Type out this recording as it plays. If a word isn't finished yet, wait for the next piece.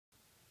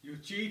You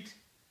cheat.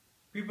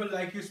 People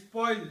like you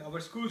spoil our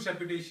school's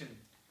reputation.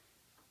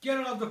 Get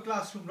out of the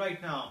classroom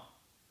right now.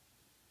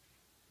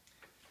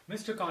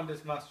 Mr.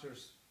 Contest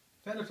Masters,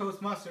 fellow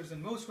Toastmasters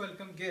and most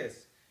welcome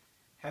guests,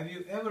 have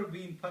you ever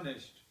been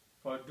punished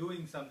for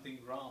doing something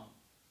wrong?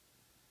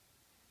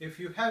 If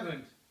you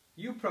haven't,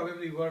 you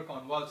probably work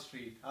on Wall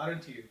Street,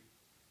 aren't you?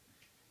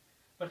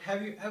 But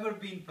have you ever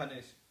been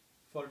punished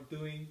for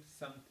doing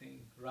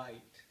something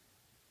right?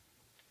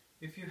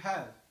 If you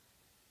have,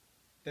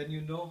 then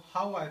you know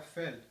how I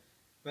felt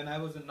when I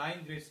was a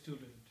 9th grade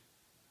student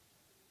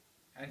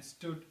and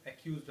stood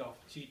accused of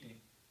cheating.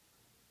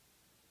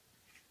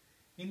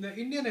 In the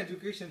Indian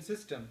education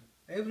system,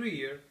 every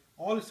year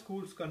all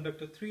schools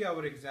conduct a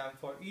 3-hour exam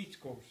for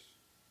each course.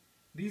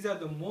 These are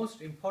the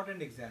most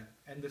important exam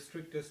and the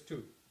strictest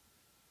too.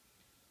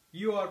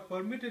 You are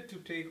permitted to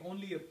take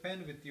only a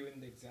pen with you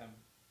in the exam.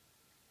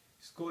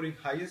 Scoring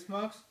highest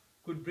marks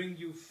could bring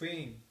you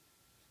fame.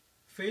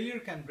 Failure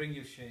can bring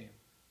you shame.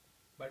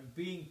 But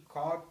being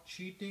caught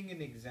cheating in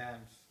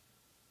exams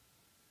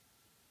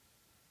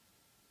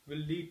will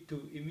lead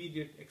to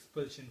immediate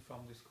expulsion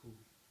from the school.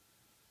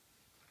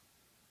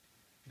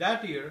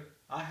 That year,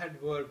 I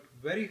had worked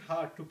very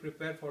hard to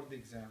prepare for the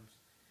exams,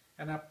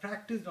 and I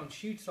practiced on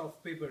sheets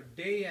of paper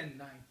day and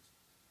night.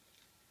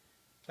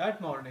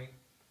 That morning,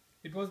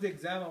 it was the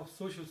exam of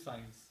social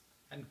science,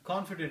 and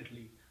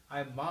confidently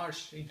I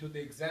marched into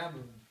the exam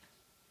room.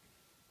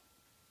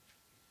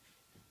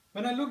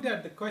 When I looked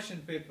at the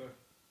question paper,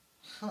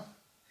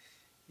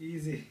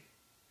 easy.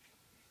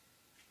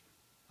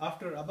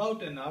 After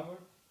about an hour,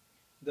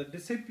 the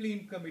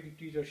discipline committee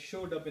teacher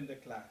showed up in the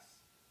class.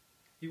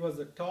 He was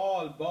a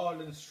tall, bald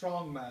and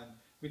strong man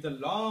with a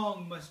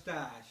long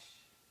mustache,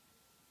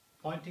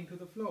 pointing to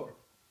the floor.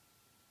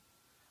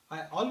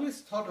 I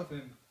always thought of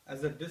him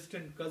as a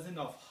distant cousin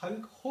of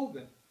Hulk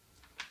Hogan.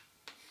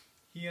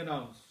 He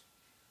announced,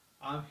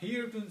 "I'm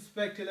here to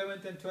inspect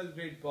 11th and 12th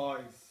grade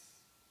boys."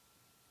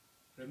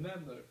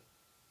 Remember,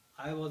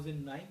 I was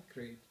in 9th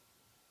grade,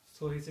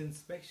 so his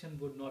inspection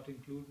would not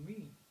include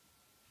me.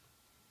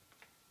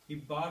 He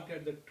barked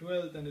at the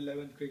 12th and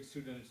 11th grade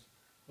students,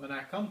 "When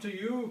I come to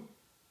you,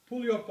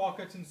 pull your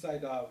pockets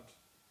inside out,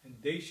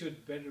 and they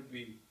should better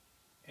be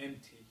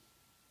empty."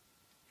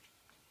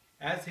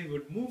 As he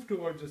would move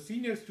towards a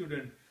senior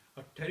student,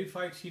 a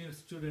terrified senior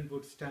student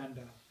would stand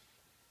up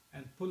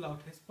and pull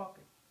out his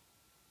pocket.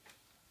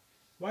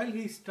 While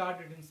he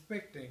started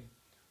inspecting,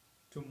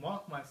 to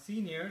mock my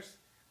seniors,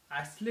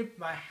 I slipped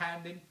my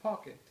hand in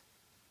pocket,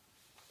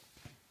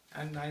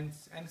 and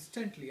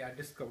instantly I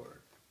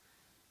discovered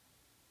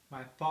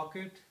my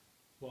pocket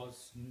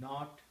was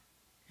not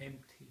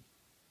empty.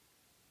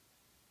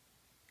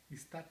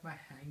 Is that my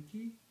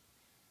hanky?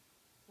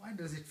 Why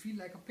does it feel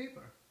like a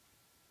paper?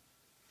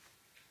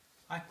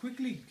 I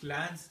quickly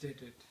glanced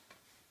at it.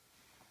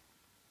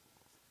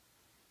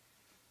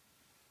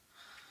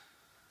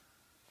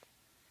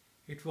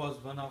 It was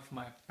one of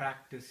my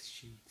practice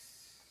sheets.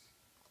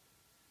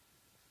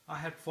 I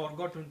had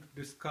forgotten to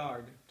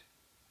discard it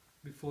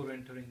before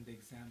entering the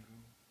exam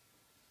room.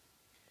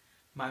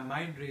 My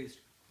mind raced,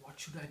 what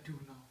should I do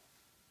now?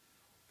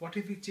 What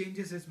if he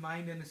changes his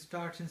mind and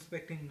starts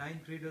inspecting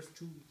 9th graders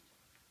too?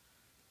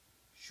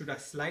 Should I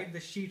slide the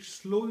sheet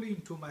slowly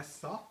into my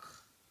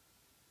sock?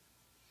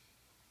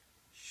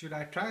 Should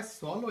I try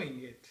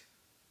swallowing it?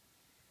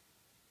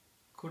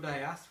 Could I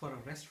ask for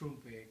a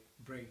restroom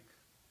break?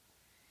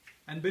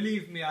 And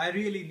believe me, I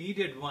really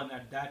needed one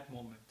at that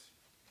moment.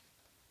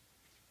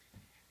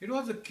 It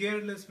was a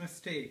careless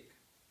mistake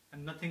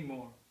and nothing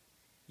more.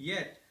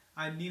 Yet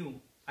I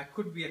knew I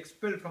could be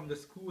expelled from the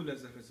school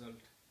as a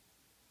result.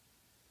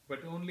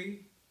 But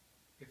only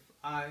if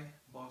I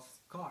was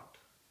caught.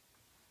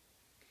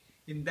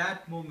 In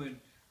that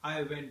moment,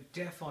 I went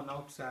deaf on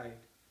outside,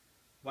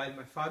 while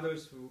my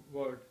father's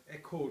word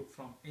echoed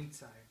from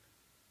inside.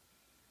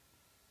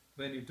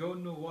 When you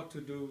don't know what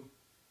to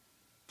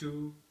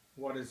do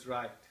what is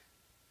right.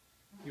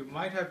 You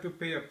might have to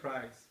pay a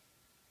price,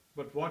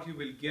 but what you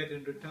will get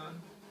in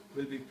return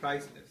will be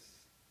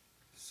priceless.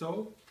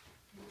 So,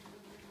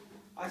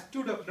 I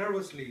stood up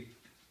nervously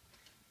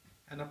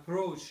and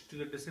approached to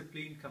the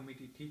discipline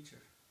committee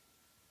teacher.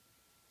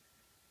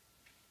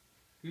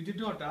 "You did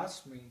not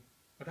ask me,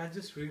 but I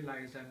just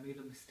realized I made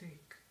a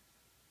mistake."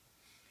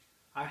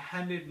 I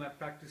handed my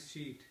practice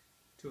sheet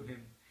to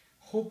him,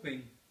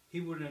 hoping he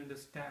would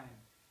understand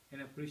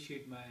and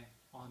appreciate my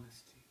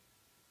honesty.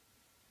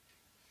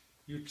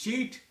 "You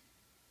cheat!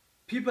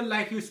 People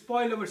like you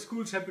spoil our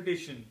school's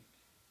reputation.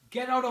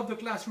 Get out of the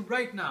classroom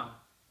right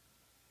now."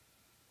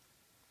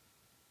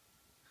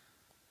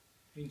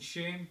 In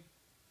shame,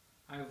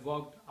 I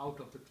walked out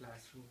of the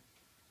classroom.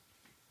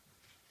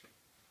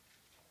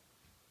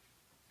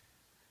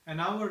 An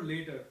hour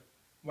later,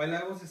 while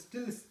I was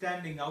still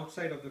standing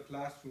outside of the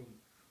classroom,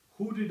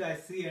 who did I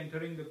see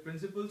entering the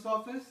principal's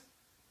office?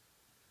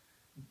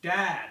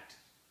 Dad!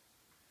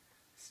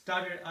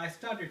 I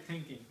started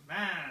thinking,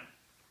 man,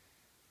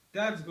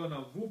 Dad's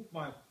gonna whoop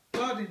my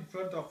butt in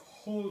front of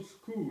whole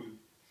school.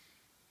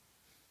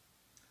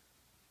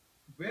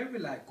 Where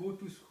will I go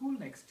to school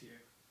next year?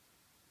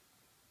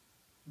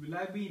 Will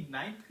I be in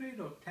ninth grade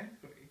or 10th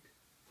grade?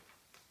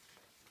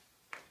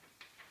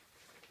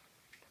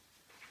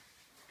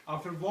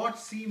 After what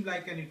seemed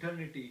like an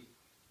eternity,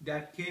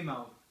 Dad came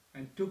out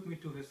and took me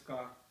to his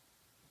car.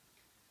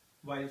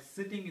 While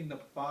sitting in the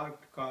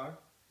parked car,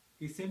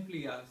 he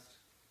simply asked,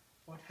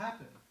 "What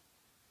happened?"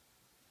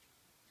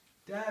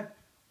 "Dad,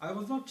 I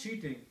was not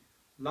cheating.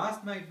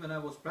 Last night when I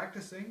was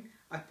practicing,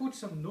 I put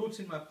some notes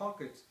in my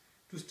pockets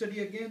to study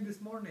again this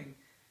morning,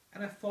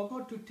 and I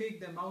forgot to take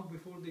them out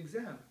before the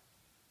exam.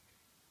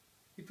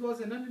 It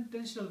was an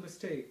unintentional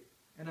mistake,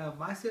 and I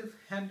myself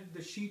handed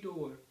the sheet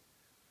over.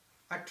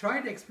 I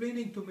tried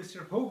explaining to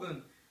Mr.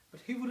 Hogan,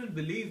 but he wouldn't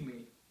believe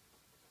me.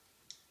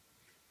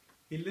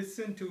 He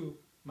listened to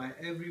my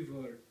every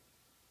word,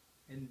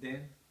 and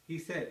then he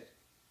said,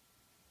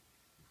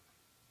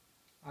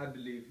 'I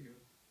believe you.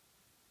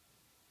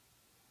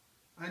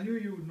 I knew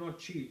you would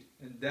not cheat,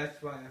 and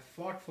that's why I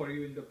fought for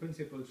you in the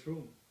principal's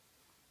room.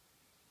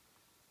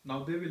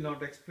 Now they will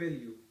not expel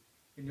you,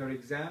 and your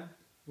exam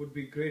would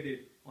be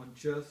graded on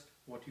just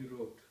what you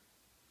wrote.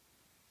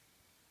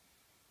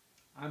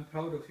 I'm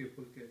proud of you,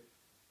 Pulkit.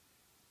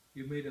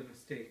 You made a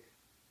mistake,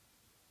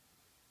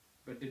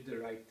 but did the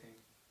right thing.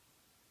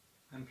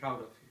 I'm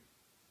proud of you.'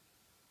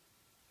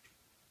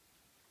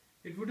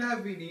 It would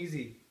have been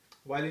easy,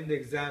 while in the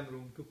exam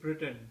room, to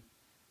pretend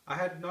I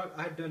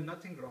had done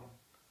nothing wrong,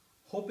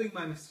 hoping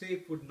my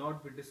mistake would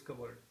not be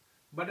discovered.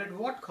 But at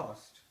what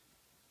cost?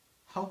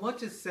 How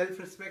much is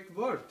self-respect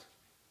worth?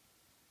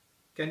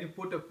 Can you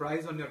put a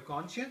price on your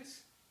conscience?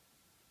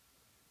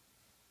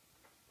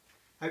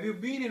 Have you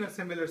been in a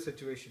similar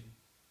situation?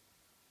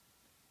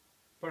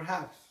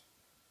 Perhaps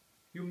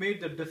you made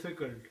the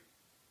difficult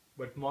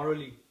but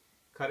morally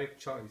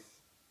correct choice.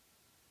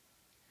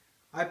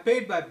 I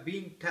paid by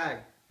being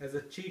tagged as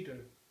a cheater,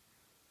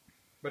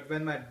 but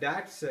when my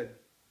dad said,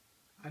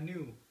 'I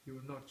knew you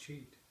would not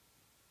cheat,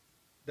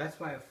 that's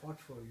why I fought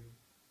for you,'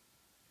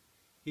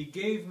 he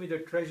gave me the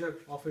treasure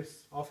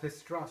of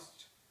his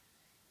trust,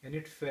 and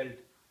it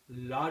felt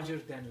larger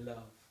than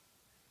love.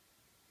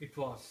 It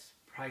was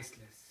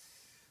priceless.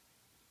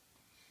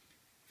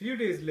 Few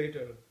days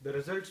later, the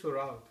results were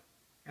out,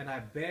 and I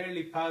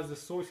barely passed the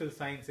social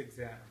science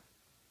exam.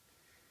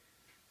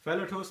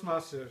 Fellow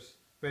Toastmasters,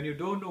 when you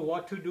don't know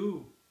what to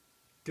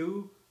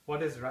do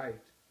what is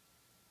right.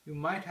 You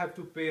might have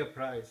to pay a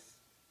price,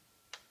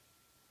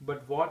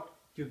 but what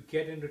you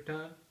get in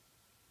return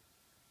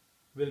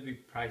will be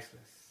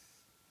priceless.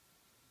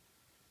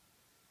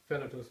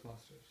 Fellow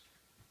Toastmasters.